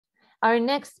Our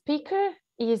next speaker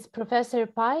is Professor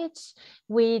Pajić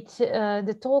with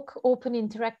the talk Open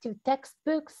Interactive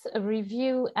Textbooks, a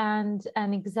review and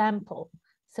an example.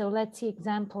 So let's see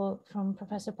example from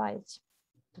Professor Pajić.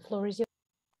 The floor is yours.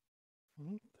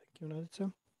 Thank you,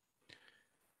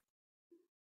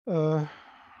 Nadica.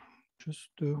 Just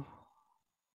to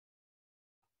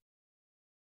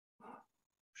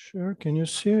share, can you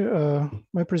see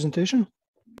my presentation?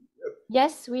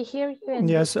 Yes, we hear you.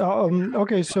 Yes.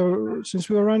 Okay. So since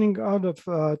we are running out of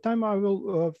time, I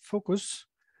will focus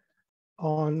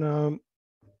on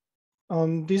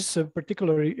this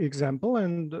particular example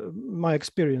and my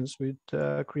experience with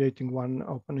creating one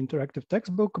open interactive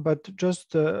textbook. But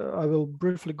just I will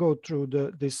briefly go through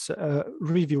this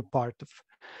review part of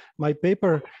my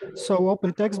paper. So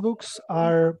open textbooks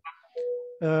are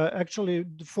actually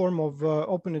the form of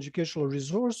open educational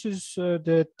resources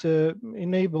that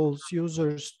enables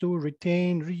users to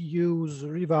retain, reuse,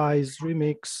 revise,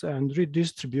 remix, and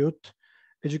redistribute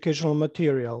educational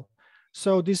material.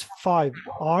 So these 5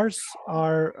 R's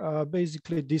are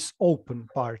basically this open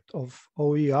part of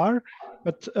OER,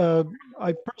 but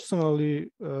I personally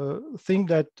think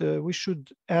that we should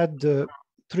add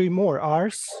 3 more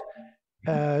R's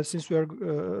since we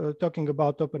are talking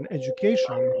about open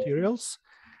educational materials.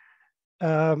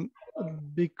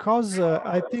 Because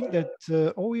I think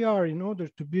that OER, in order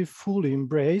to be fully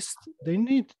embraced, they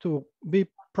need to be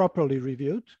properly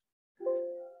reviewed.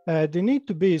 They need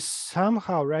to be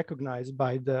somehow recognized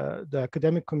by the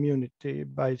academic community,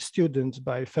 by students,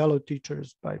 by fellow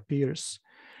teachers, by peers.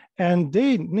 And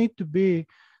they need to be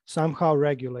somehow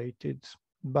regulated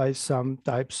by some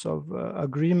types of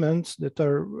agreements that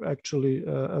are actually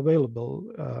available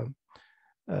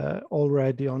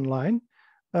already online.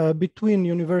 Between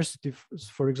universities,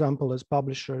 for example, as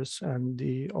publishers and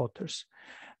the authors.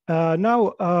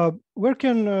 Now, where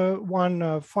can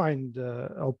one find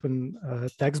open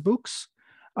textbooks?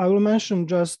 I will mention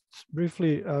just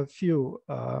briefly a few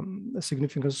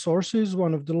significant sources.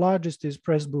 One of the largest is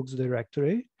Pressbooks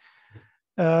Directory.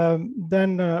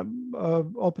 Then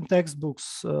Open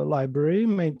Textbooks Library,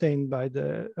 maintained by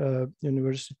the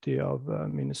University of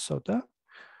Minnesota.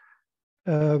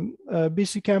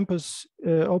 BC Campus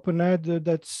Open Ed,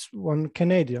 that's one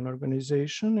Canadian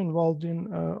organization involved in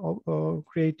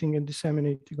creating and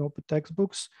disseminating open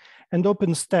textbooks. And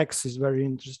OpenStax is very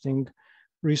interesting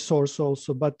resource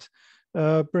also, but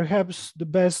perhaps the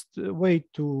best way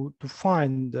to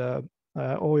find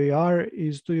OER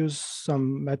is to use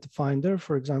some meta finder.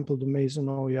 For example, the Mason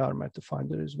OER meta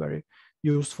finder is a very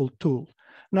useful tool.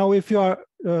 Now, if you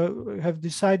have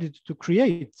decided to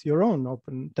create your own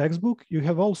open textbook, you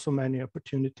have also many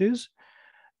opportunities,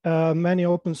 many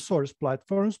open source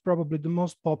platforms. Probably the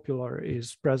most popular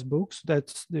is Pressbooks.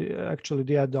 That's actually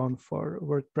the add-on for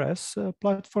WordPress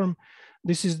platform.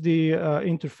 This is the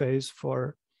interface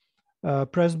for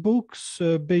Pressbooks.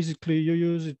 Basically, you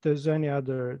use it as any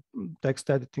other text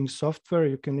editing software.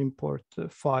 You can import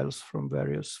files from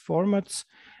various formats.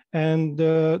 And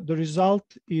the result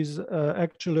is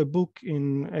actually a book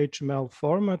in HTML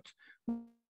format,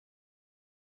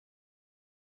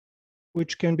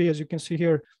 which can be, as you can see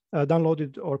here,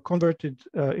 downloaded or converted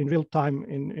in real time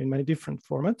in many different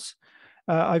formats.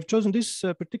 I've chosen this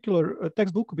particular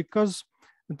textbook because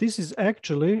this is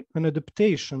actually an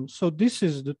adaptation. So this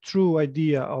is the true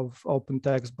idea of open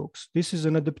textbooks. This is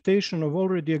an adaptation of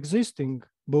already existing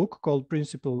book called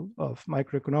Principle of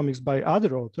Microeconomics by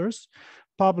other authors,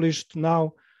 published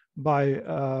now by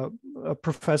a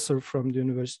professor from the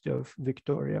University of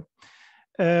Victoria.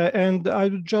 And I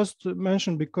would just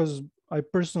mention, because I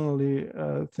personally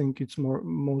think it's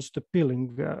most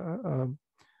appealing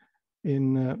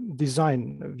in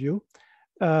design view,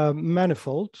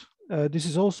 Manifold. This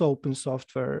is also open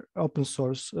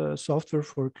source software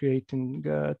for creating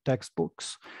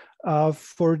textbooks.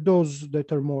 For those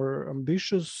that are more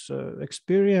ambitious,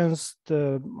 experienced,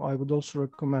 I would also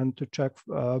recommend to check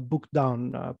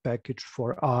Bookdown package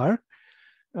for R.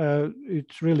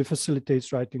 It really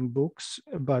facilitates writing books,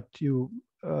 but you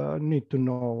need to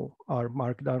know R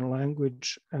Markdown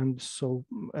language. And so,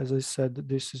 as I said,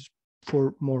 this is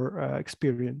for more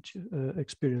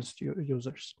experienced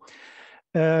users.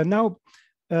 Now,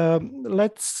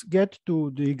 let's get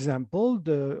to the example,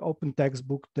 the open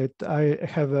textbook that I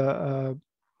have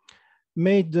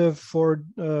made for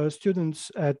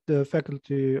students at the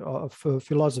Faculty of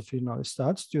Philosophy in Novom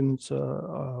Sadu, students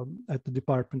at the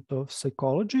Department of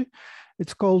Psychology.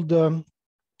 It's called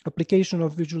Application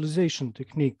of Visualization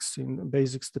Techniques in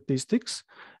Basic Statistics.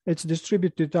 It's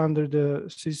distributed under the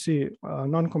CC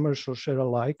non-commercial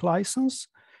share-alike license.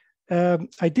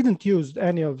 I didn't use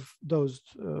any of those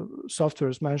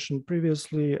softwares mentioned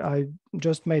previously. I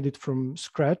just made it from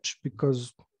scratch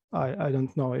because I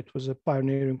don't know, it was a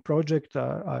pioneering project.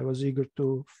 I was eager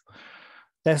to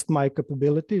test my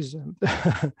capabilities and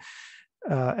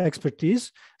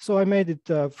expertise. So I made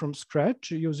it from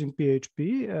scratch using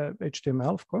PHP,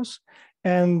 HTML, of course,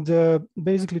 and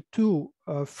basically two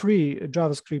free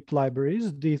JavaScript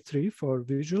libraries, D3 for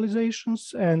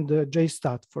visualizations and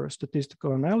JStat for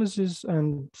statistical analysis,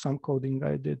 and some coding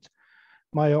I did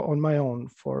on my own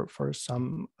for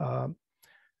some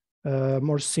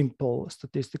more simple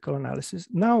statistical analysis.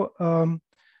 Now,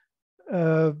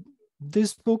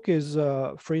 this book is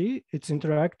free, it's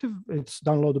interactive, it's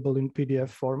downloadable in PDF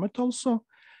format also,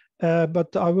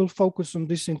 but I will focus on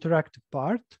this interactive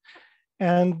part.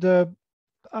 And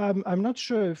I'm not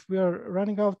sure if we are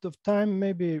running out of time.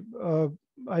 Maybe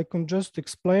I can just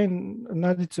explain.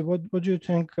 Nadice, what do you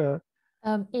think?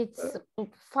 It's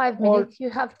 5 minutes.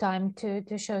 You have time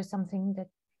to show something that...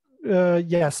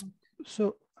 Yes.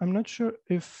 So I'm not sure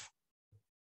if...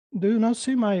 Do you now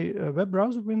see my web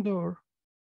browser window? Or...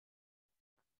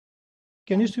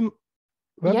 Can you see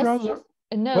web browser?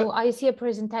 Yes. No, what? I see a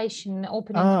presentation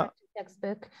opening the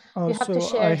textbook. You have to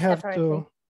share separately.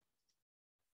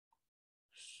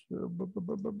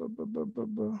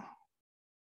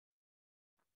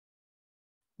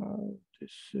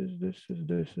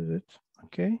 This is it.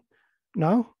 Okay.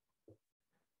 Now,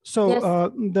 so yes.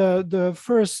 The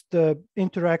first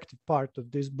interactive part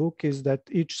of this book is that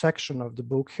each section of the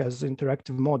book has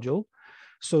interactive module.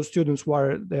 So students,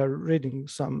 while they're reading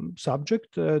some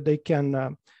subject, they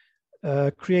can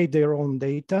create their own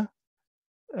data,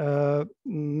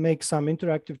 make some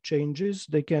interactive changes.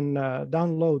 They can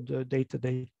download the data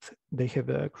they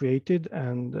have created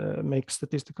and make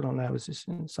statistical analysis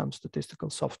in some statistical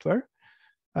software.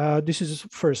 This is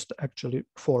first actually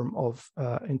form of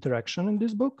interaction in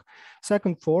this book.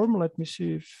 Second form, let me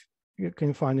see if you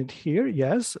can find it here.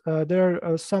 Yes, there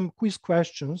are some quiz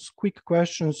questions, quick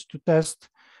questions to test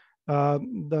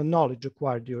the knowledge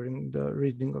acquired during the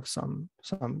reading of some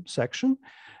section.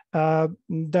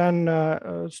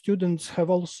 Then students have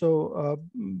also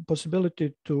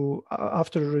possibility to,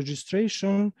 after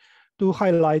registration, to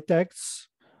highlight texts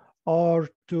or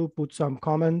to put some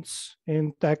comments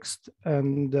in text.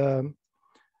 And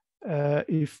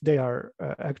if they are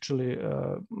actually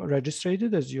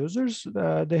registered as users,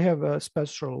 they have a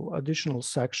special additional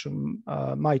section,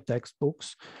 My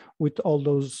Textbooks, with all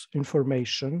those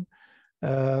information,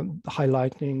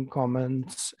 highlighting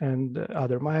comments and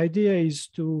other. My idea is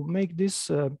to make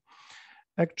this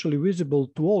actually visible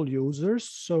to all users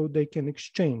so they can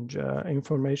exchange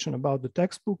information about the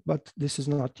textbook, but this is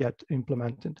not yet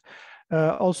implemented.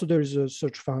 Also, there is a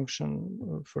search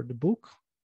function for the book.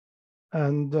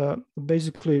 And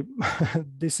basically,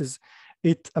 this is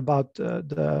it about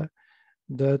the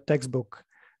textbook.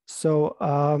 So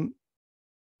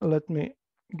let me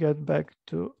get back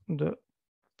to the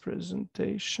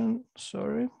presentation,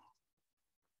 sorry.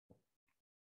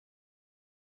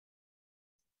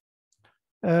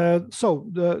 So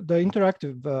the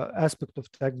interactive aspect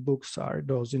of textbooks are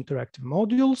those interactive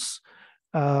modules,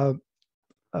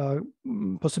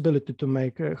 possibility to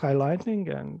make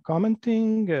highlighting and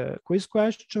commenting, quiz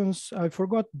questions. I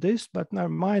forgot this, but never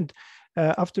mind.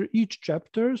 After each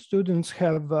chapter, students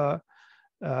have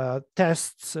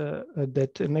tests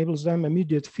that enables them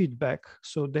immediate feedback.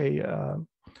 So they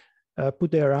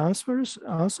put their answers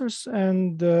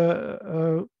and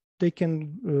they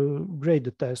can grade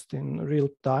the test in real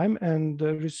time and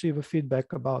receive a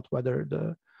feedback about whether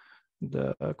the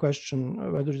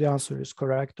question, whether the answer is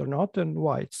correct or not, and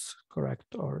why it's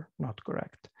correct or not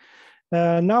correct.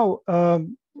 Now,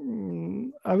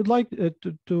 I would like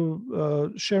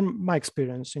to share my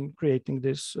experience in creating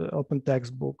this open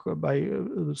textbook by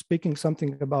speaking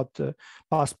something about the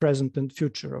past, present, and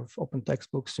future of open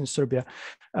textbooks in Serbia.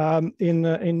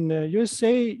 In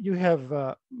USA, you have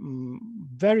a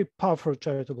very powerful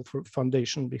charitable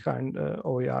foundation behind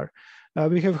OER.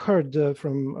 We have heard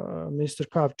from Mr.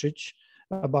 Kavčić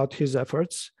about his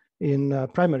efforts in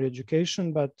primary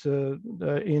education, but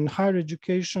in higher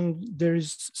education, there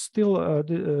is still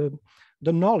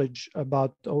the knowledge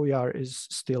about OER is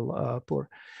still poor.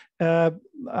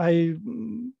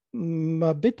 I'm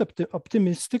a bit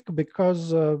optimistic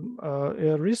because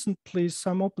recently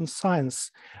some open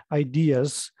science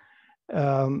ideas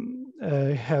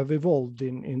have evolved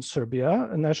in Serbia.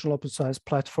 A national open science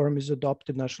platform is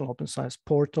adopted, national open science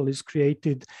portal is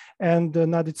created, and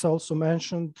Nadica also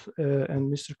mentioned,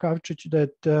 and Mr. Kavčić,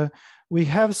 that we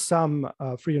have some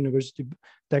free university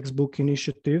textbook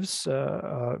initiatives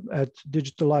at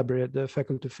Digital Library at the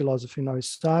Faculty of Philosophy in Novom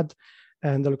Sadu,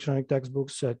 and electronic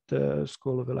textbooks at the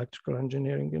School of Electrical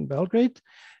Engineering in Belgrade.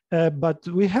 But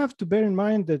we have to bear in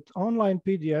mind that online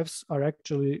PDFs are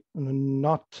actually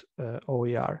not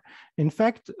OER. In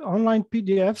fact, online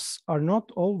PDFs are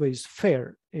not always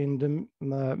fair in the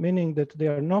meaning that they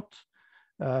are not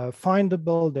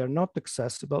findable, they're not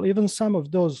accessible. Even some of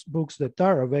those books that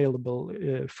are available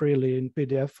freely in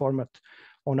PDF format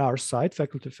on our site,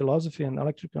 Faculty of Philosophy and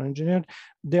Electrical Engineering,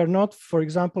 they're not, for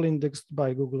example, indexed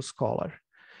by Google Scholar.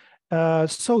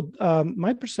 So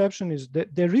my perception is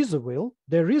that there is a will,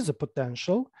 there is a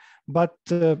potential, but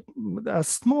a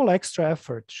small extra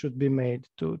effort should be made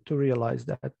to realize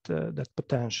that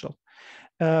potential.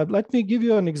 Let me give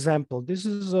you an example. This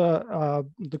is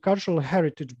the Cultural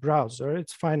Heritage Browser.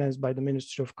 It's financed by the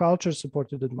Ministry of Culture,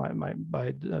 supported by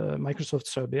Microsoft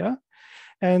Serbia.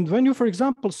 And when you, for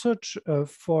example, search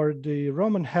for the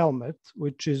Roman helmet,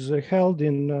 which is held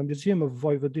in the Museum of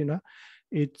Vojvodina,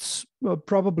 it's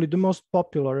probably the most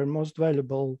popular and most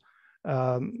valuable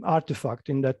artifact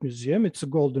in that museum. It's a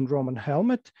golden Roman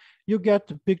helmet. You get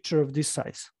a picture of this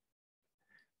size.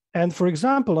 And for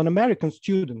example, an American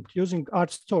student using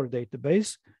ArtStore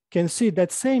database can see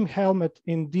that same helmet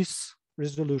in this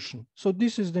resolution. So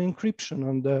this is the encryption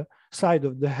on the side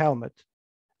of the helmet.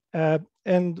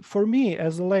 And for me,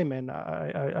 as a layman,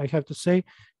 I have to say,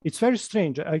 it's very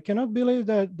strange. I cannot believe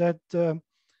that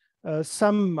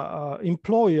some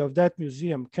employee of that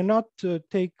museum cannot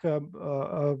take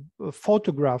a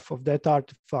photograph of that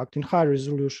artifact in high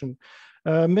resolution,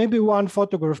 maybe one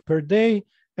photograph per day,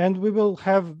 and we will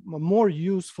have a more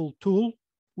useful tool,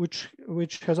 which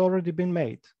has already been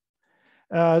made.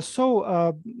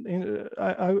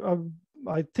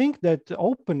 I think that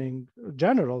opening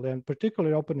generally, and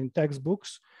particularly opening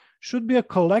textbooks, should be a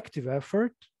collective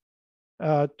effort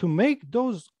to make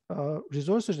those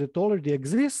resources that already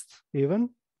exist even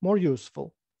more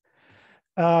useful.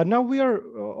 Now we are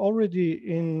already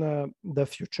in the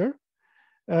future.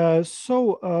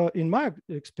 In my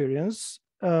experience,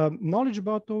 knowledge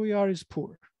about OER is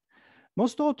poor.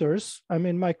 Most authors, I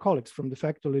mean, my colleagues from the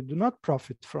faculty, do not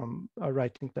profit from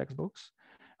writing textbooks.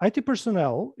 IT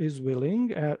personnel is willing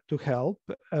to help,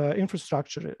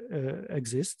 infrastructure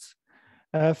exists.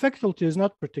 Faculty is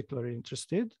not particularly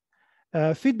interested.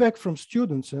 Feedback from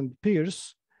students and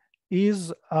peers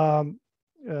is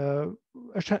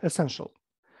essential.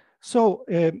 So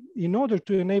in order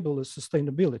to enable the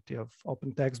sustainability of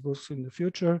open textbooks in the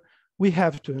future, we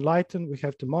have to enlighten, we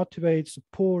have to motivate,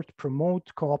 support,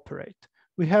 promote, cooperate.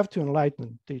 We have to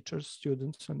enlighten teachers,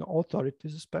 students, and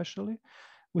authorities especially.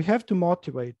 We have to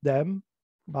motivate them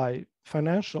by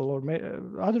financial or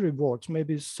other rewards,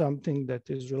 maybe something that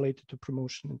is related to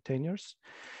promotion and tenures.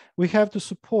 We have to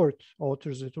support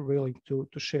authors that are willing to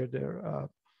share their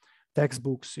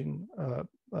textbooks in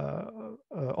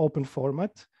open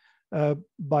format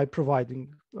by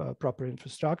providing proper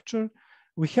infrastructure.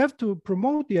 We have to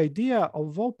promote the idea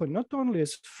of open not only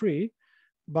as free,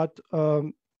 but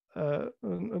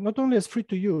not only as free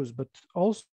to use, but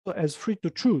also as free to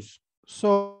choose.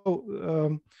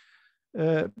 So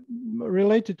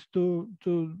related to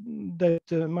that,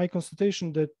 my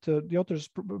constatation that the authors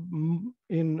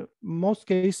in most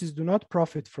cases do not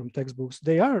profit from textbooks.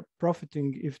 They are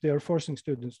profiting if they are forcing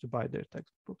students to buy their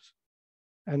textbooks.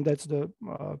 And that's the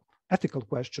ethical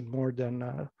question more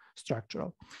than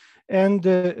structural. And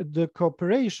the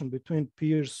cooperation between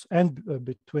peers and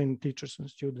between teachers and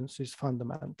students is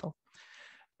fundamental.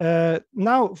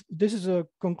 Now, this is a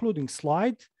concluding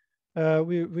slide.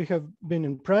 We have been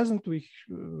in present,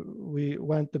 we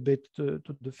went a bit to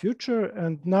the future,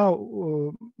 and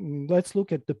now let's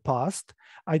look at the past.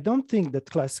 I don't think that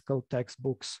classical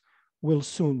textbooks will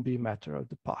soon be a matter of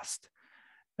the past.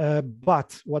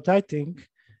 But what I think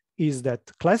is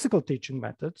that classical teaching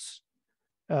methods,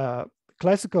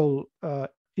 classical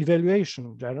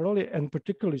evaluation generally, and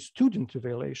particularly student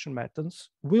evaluation methods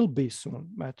will be soon a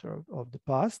matter of the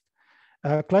past.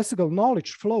 Classical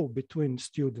knowledge flow between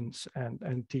students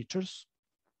and teachers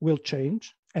will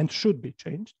change and should be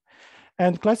changed.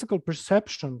 And classical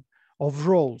perception of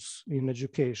roles in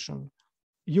education.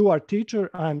 You are teacher,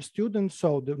 I'm student,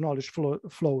 so the knowledge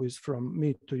flow is from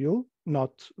me to you,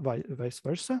 not vice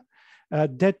versa.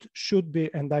 That should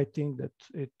be, and I think that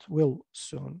it will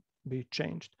soon be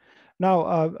changed. Now,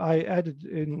 I added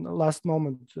in last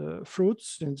moment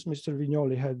fruits. Since Mr.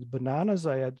 Vignoli had bananas,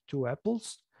 I had 2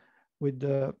 apples with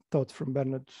the thought from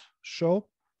Bernard Shaw.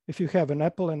 If you have an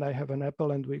apple and I have an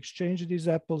apple and we exchange these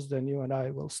apples, then you and I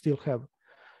will still have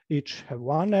each have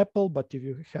 1 apple. But if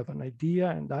you have an idea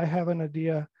and I have an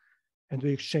idea and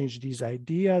we exchange these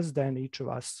ideas, then each of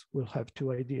us will have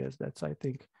 2 ideas. That's, I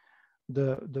think,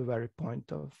 the very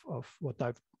point of what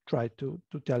I've tried to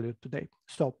tell you today.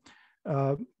 So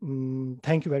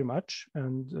thank you very much,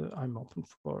 and I'm open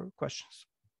for questions.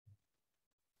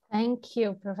 Thank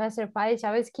you, Professor Pajić.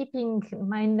 I was keeping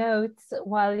my notes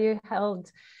while you held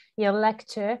your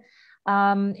lecture.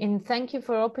 And thank you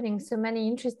for opening so many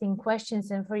interesting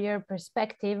questions and for your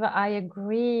perspective. I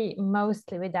agree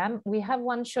mostly with them. We have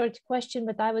one short question,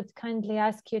 but I would kindly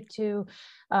ask you to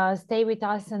stay with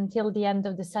us until the end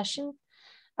of the session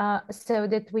so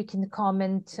that we can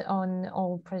comment on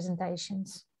all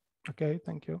presentations. Okay,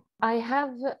 thank you. I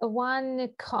have one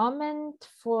comment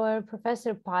for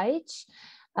Professor Pajić.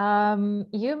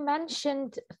 You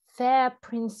mentioned FAIR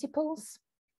principles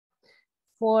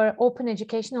for open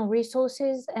educational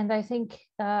resources, and I think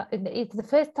it's the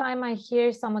first time I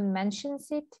hear someone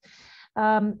mentions it.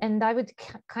 And I would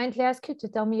kindly ask you to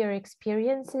tell me your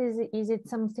experiences. Is it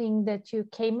something that you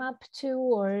came up to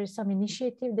or some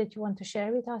initiative that you want to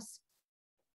share with us?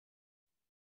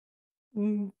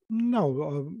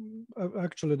 No,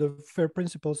 actually the FAIR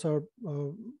principles are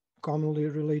commonly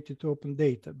related to open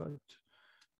data, but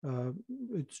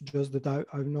it's just that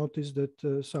I've noticed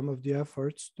that some of the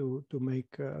efforts to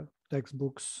make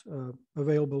textbooks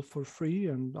available for free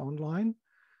and online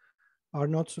are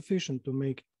not sufficient to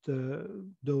make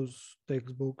those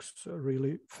textbooks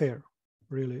really fair,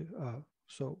 really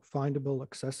so findable,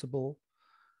 accessible,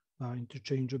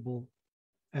 interchangeable.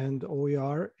 And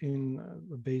OER in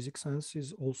a basic sense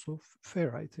is also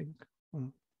fair, I think.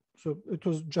 So it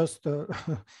was just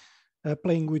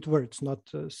playing with words, not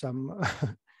some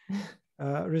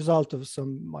result of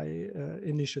my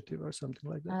initiative or something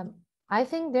like that. I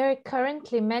think there are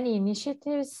currently many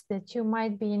initiatives that you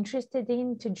might be interested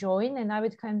in to join, and I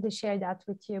would kindly share that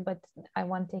with you, but I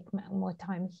won't take more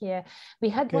time here. We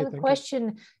had one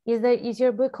question. Is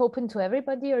your book open to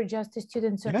everybody or just to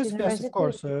students of university? Yes, of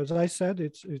course. As I said,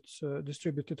 it's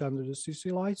distributed under the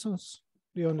CC license.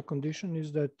 The only condition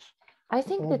is that I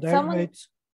think that someone,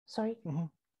 sorry,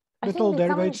 I think that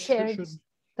someone shared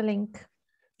the link.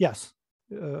 Yes,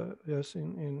 yes,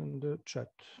 in the chat.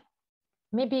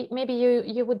 Maybe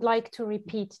you would like to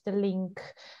repeat the link.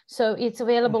 So it's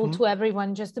available to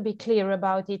everyone, just to be clear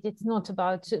about it. It's not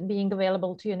about being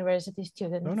available to university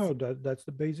students. No, that's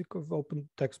the basic of open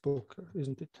textbook,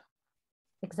 isn't it?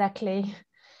 Exactly.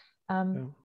 Yeah.